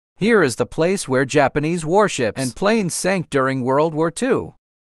Here is the place where Japanese warships and planes sank during World War II.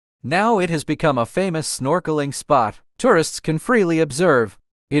 Now it has become a famous snorkeling spot tourists can freely observe.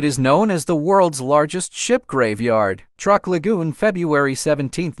 It is known as the world's largest ship graveyard. Truk Lagoon, February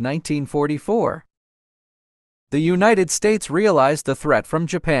 17, 1944. The United States realized the threat from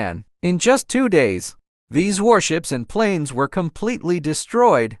Japan. In just 2 days, these warships and planes were completely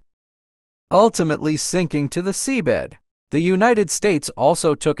destroyed, ultimately sinking to the seabed. The United States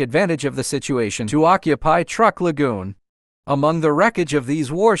also took advantage of the situation to occupy Truk Lagoon. Among the wreckage of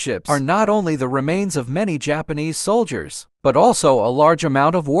these warships are not only the remains of many Japanese soldiers, but also a large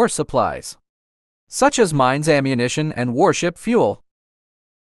amount of war supplies, such as mines, ammunition, and warship fuel.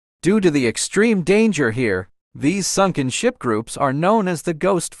 Due to the extreme danger here, these sunken ship groups are known as the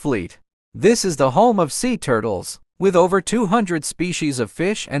Ghost Fleet. This is the home of sea turtles, with over 200 species of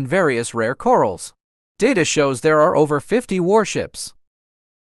fish and various rare corals. Data shows there are over 50 warships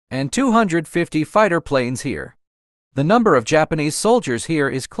and 250 fighter planes here. The number of Japanese soldiers here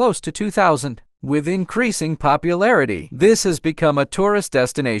is close to 2,000. With increasing popularity, this has become a tourist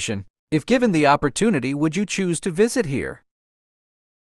destination. If given the opportunity, would you choose to visit here?